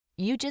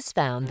You just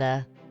found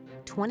the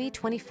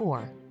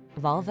 2024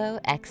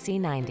 Volvo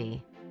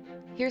XC90.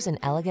 Here's an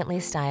elegantly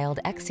styled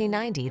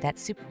XC90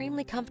 that's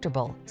supremely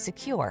comfortable,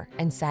 secure,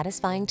 and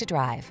satisfying to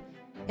drive.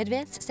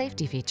 Advanced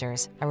safety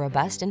features, a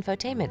robust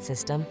infotainment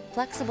system,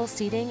 flexible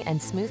seating,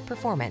 and smooth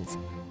performance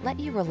let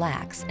you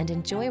relax and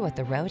enjoy what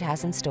the road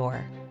has in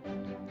store.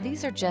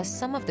 These are just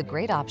some of the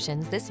great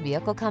options this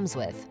vehicle comes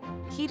with: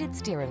 heated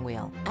steering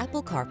wheel,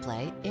 Apple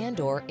CarPlay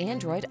and/or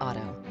Android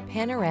Auto,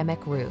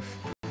 panoramic roof,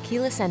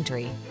 keyless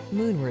entry,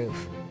 moonroof,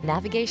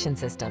 navigation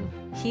system,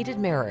 heated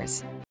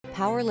mirrors,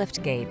 power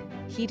liftgate,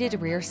 heated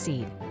rear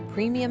seat,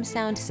 premium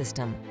sound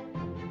system.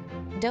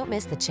 Don't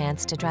miss the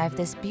chance to drive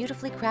this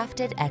beautifully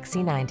crafted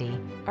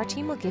XC90. Our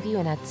team will give you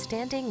an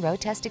outstanding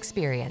road test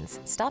experience.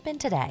 Stop in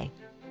today.